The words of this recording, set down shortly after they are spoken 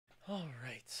All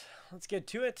right, let's get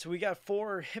to it. We got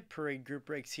 4 Hit Parade group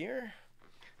breaks here.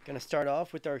 Going to start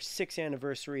off with our 6th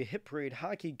anniversary Hit Parade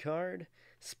hockey card,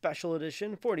 special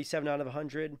edition, 47 out of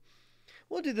 100.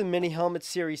 We'll do the mini helmet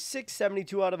series 6,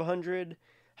 72 out of 100.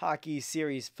 Hockey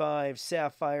series 5,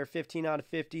 Sapphire, 15 out of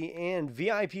 50. And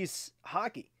VIP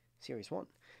hockey series 1,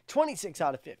 26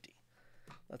 out of 50.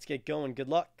 Let's get going. Good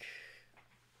luck.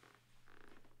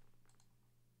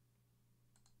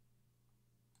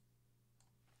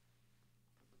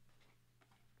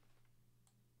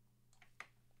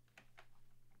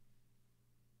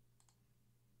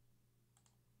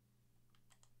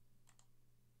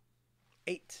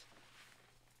 Eight.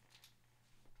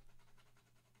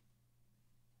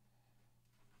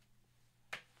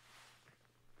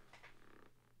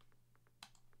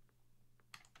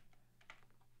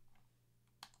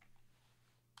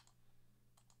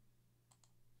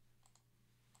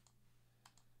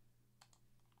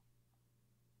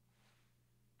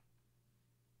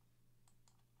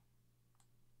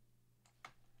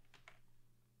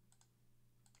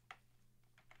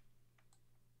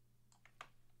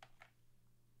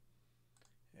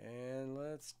 And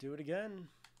let's do it again.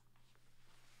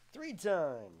 3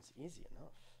 times. Easy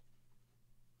enough.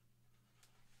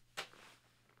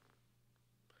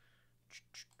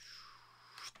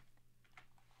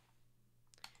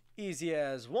 Easy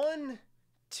as 1,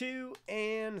 2,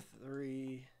 and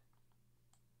 3.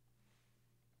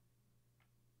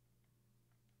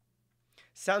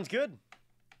 Sounds good.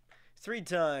 3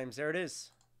 times. There it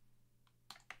is.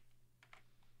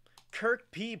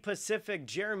 Kirk P. Pacific,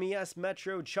 Jeremy S.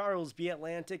 Metro, Charles B.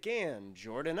 Atlantic, and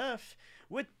Jordan F.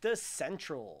 with the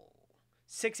Central.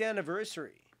 6th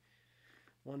anniversary.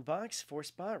 1 box, 4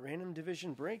 spot, random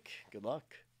division break. Good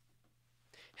luck.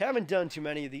 Haven't done too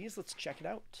many of these. Let's check it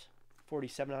out.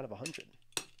 47 out of 100.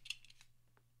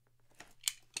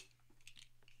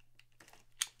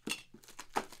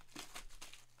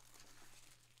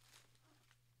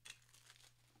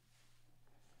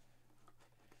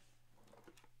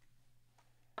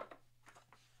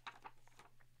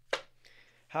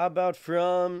 How about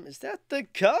from, is that the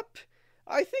Cup?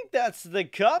 I think that's the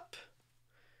Cup.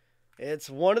 It's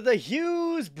one of the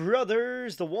Hughes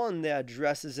brothers, the one that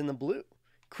dresses in the blue.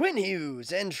 Quinn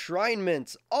Hughes,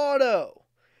 Enshrinements, Auto.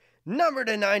 Number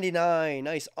to 99,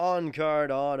 nice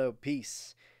on-card auto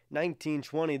piece.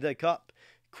 1920, the Cup.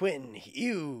 Quinn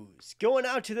Hughes, going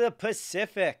out to the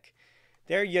Pacific.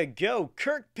 There you go,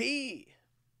 Kirk P.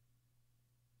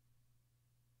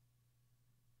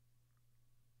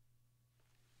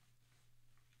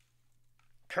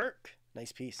 Kirk,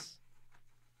 nice piece.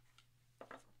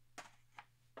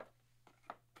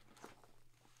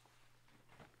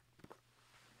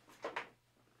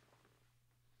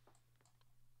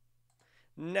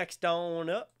 Next on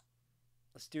up,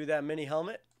 let's do that mini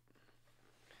helmet.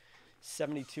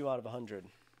 72 out of 100.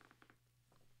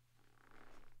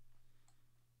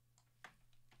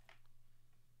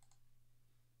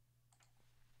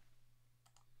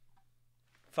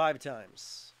 Five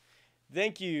times.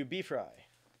 Thank you, B-Fry.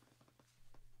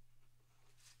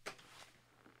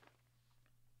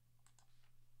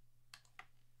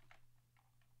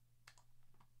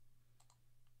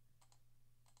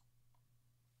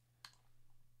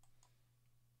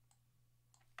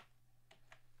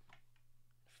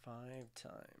 Five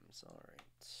times, all right.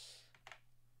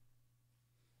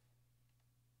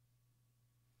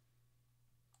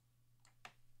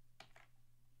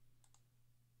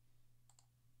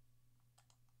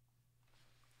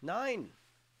 Nine.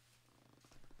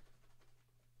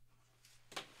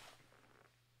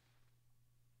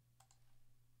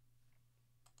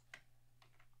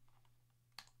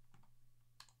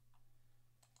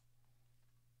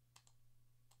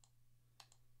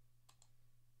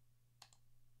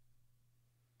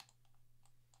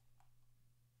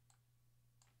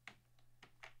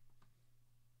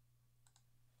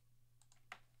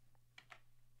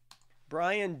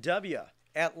 Brian W.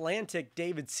 Atlantic,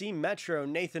 David C. Metro,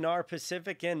 Nathan R.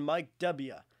 Pacific, and Mike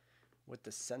W. with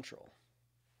the Central.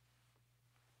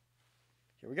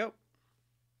 Here we go.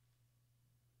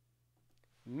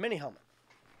 Mini helmet.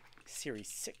 Series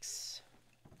 6.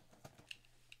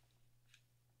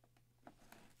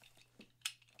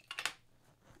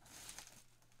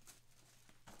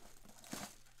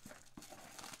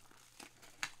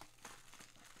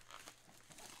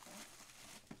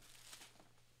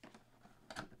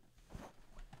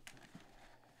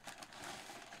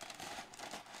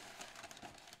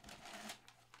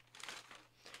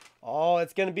 Oh,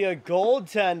 it's going to be a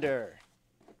goaltender.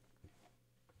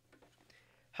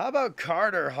 How about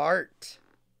Carter Hart?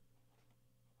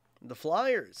 The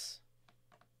Flyers.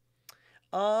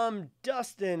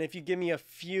 Dustin, if you give me a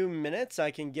few minutes,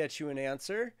 I can get you an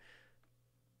answer.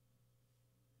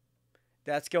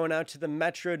 That's going out to the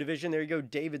Metro Division. There you go,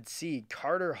 David C.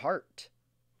 Carter Hart.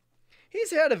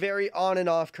 He's had a very on and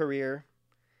off career.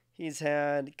 He's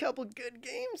had a couple good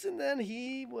games, and then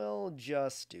he will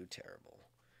just do terrible.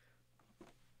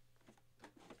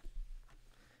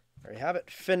 There you have it.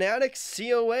 Fanatic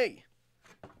COA.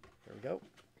 There we go.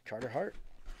 Carter Hart.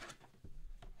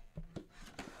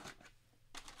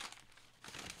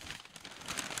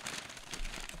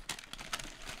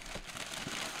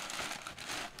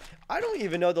 I don't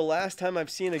even know the last time I've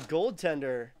seen a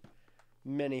goaltender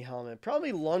mini helmet.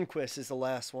 Probably Lundqvist is the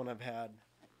last one I've had.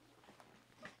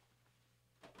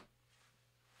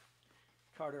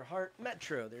 Carter Hart,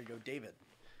 Metro. There you go, David.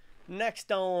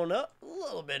 Next on up, a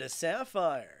little bit of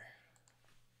Sapphire.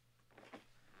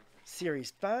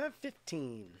 Series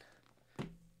 515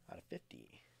 out of 50.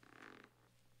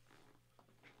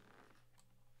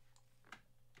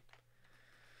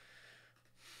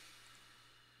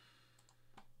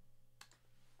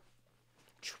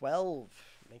 $12,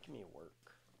 making me work.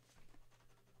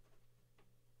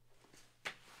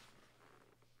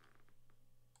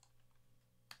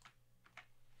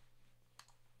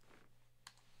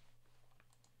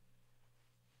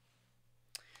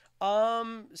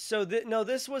 No,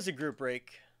 this was a group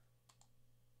break.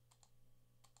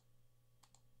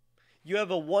 You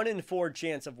have a 1 in 4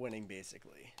 chance of winning,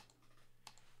 basically.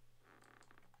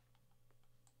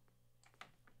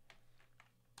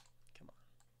 Come on.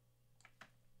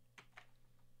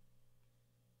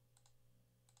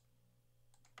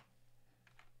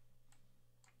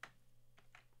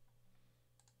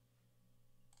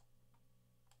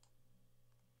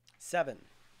 $7.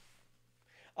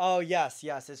 Oh, yes,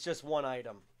 it's just one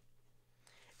item.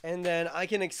 And then I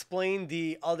can explain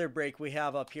the other break we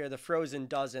have up here, the Frozen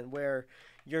Dozen, where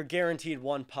you're guaranteed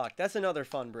 1 puck. That's another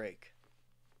fun break.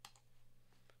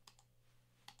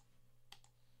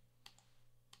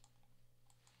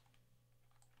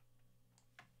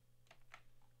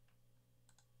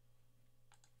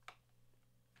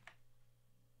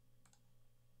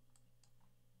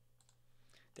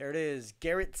 There it is.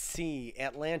 Garrett C.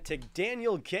 Atlantic.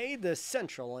 Daniel K. The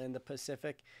Central and the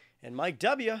Pacific. And Mike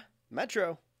W.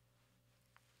 Metro.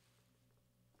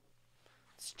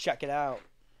 Let's check it out.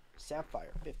 Sapphire.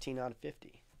 15 out of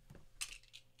 50.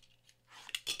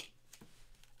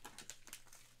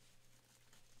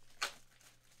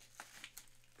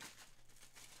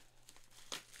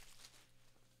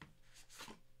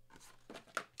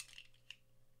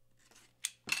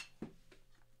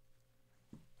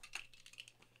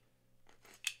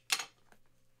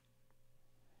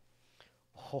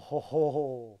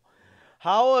 Oh,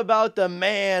 how about the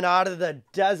man out of the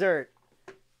desert?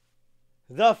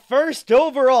 The first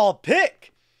overall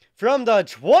pick from the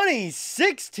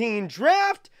 2016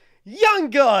 draft, Young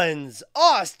Guns,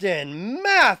 Austin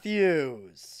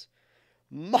Matthews.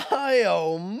 My,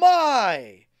 oh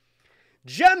my.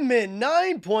 Gem-Mint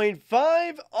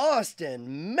 9.5,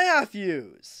 Austin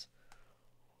Matthews.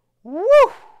 Woo!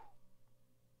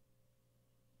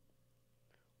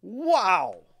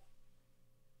 Wow.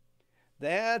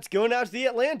 That's going out to the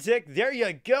Atlantic. There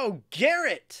you go,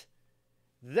 Garrett.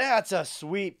 That's a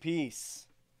sweet piece.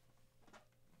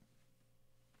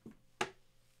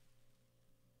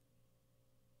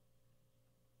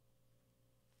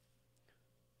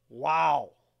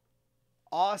 Wow.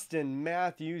 Austin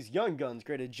Matthews, Young Guns,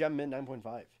 graded Gem-Mint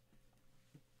 9.5.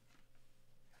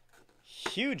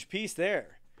 Huge piece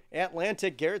there.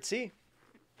 Atlantic, Garrett C.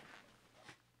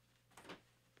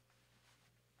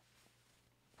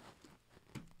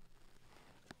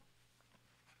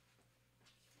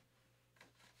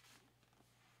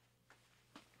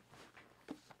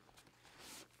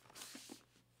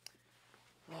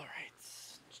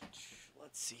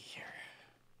 Let's see here.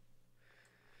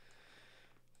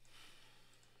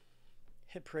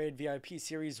 Hit Parade VIP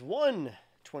Series 1,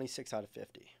 26 out of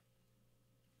 50.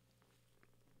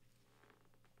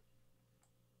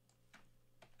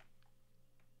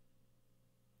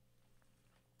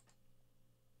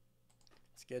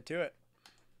 Let's get to it.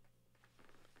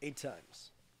 8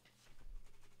 times.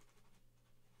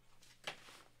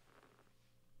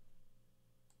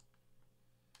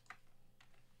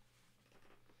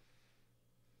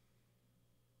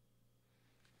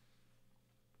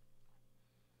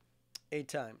 Eight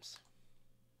times.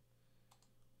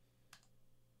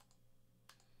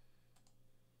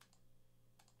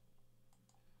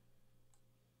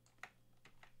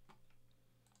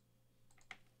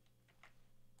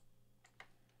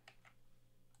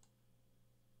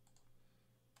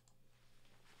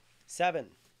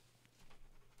 Seven.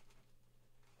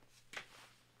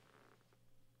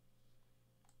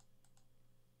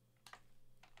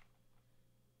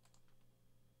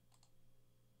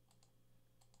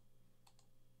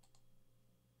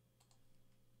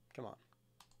 Come on.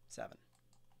 7.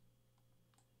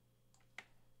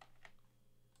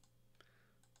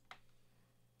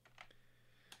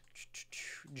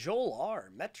 Joel R.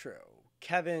 Metro.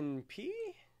 Kevin P.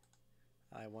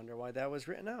 I wonder why that was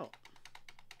written out.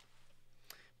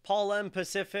 Paul M.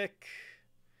 Pacific.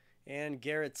 And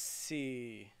Garrett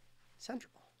C.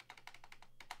 Central.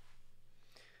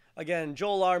 Again,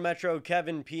 Joel R. Metro,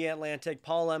 Kevin P. Atlantic,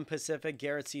 Paul M. Pacific,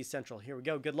 Garrett C. Central. Here we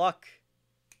go. Good luck.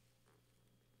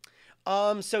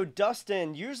 So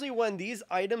Dustin, usually when these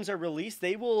items are released,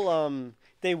 they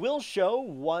will show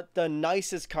what the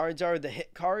nicest cards are, the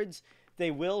hit cards.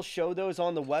 They will show those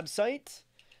on the website.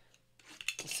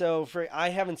 So I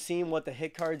haven't seen what the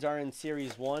hit cards are in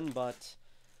Series 1, but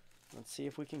let's see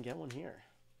if we can get one here.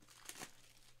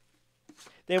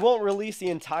 They won't release the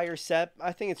entire set.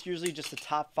 I think it's usually just the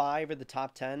top 5 or the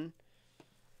top 10.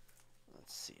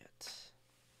 Let's see it.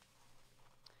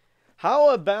 How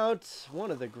about one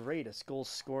of the greatest goal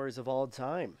scorers of all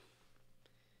time?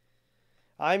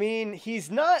 I mean,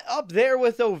 he's not up there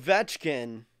with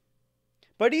Ovechkin,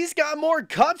 but he's got more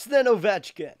cups than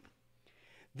Ovechkin.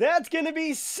 That's going to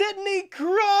be Sidney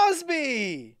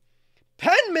Crosby.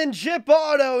 Penmanship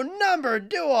auto number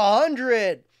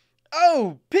 200.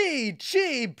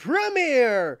 OPG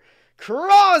Premier.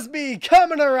 Crosby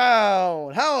coming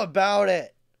around. How about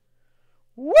it?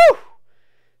 Woo!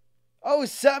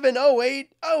 07-08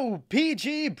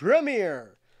 OPG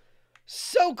Premier.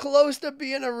 So close to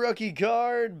being a rookie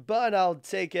card, but I'll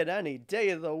take it any day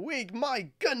of the week. My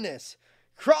goodness.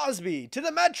 Crosby to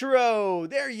the Metro.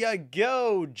 There you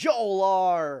go. Joel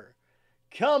R.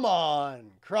 Come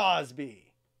on, Crosby.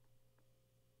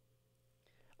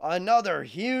 Another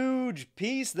huge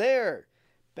piece there.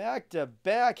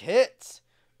 Back-to-back hits.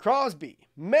 Crosby,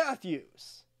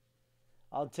 Matthews.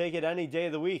 I'll take it any day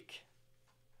of the week.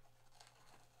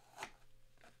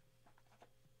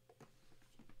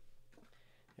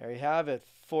 There you have it.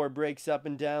 4 breaks up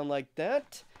and down like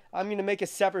that. I'm going to make a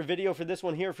separate video for this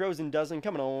one here. Frozen Dozen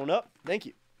coming on up. Thank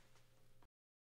you.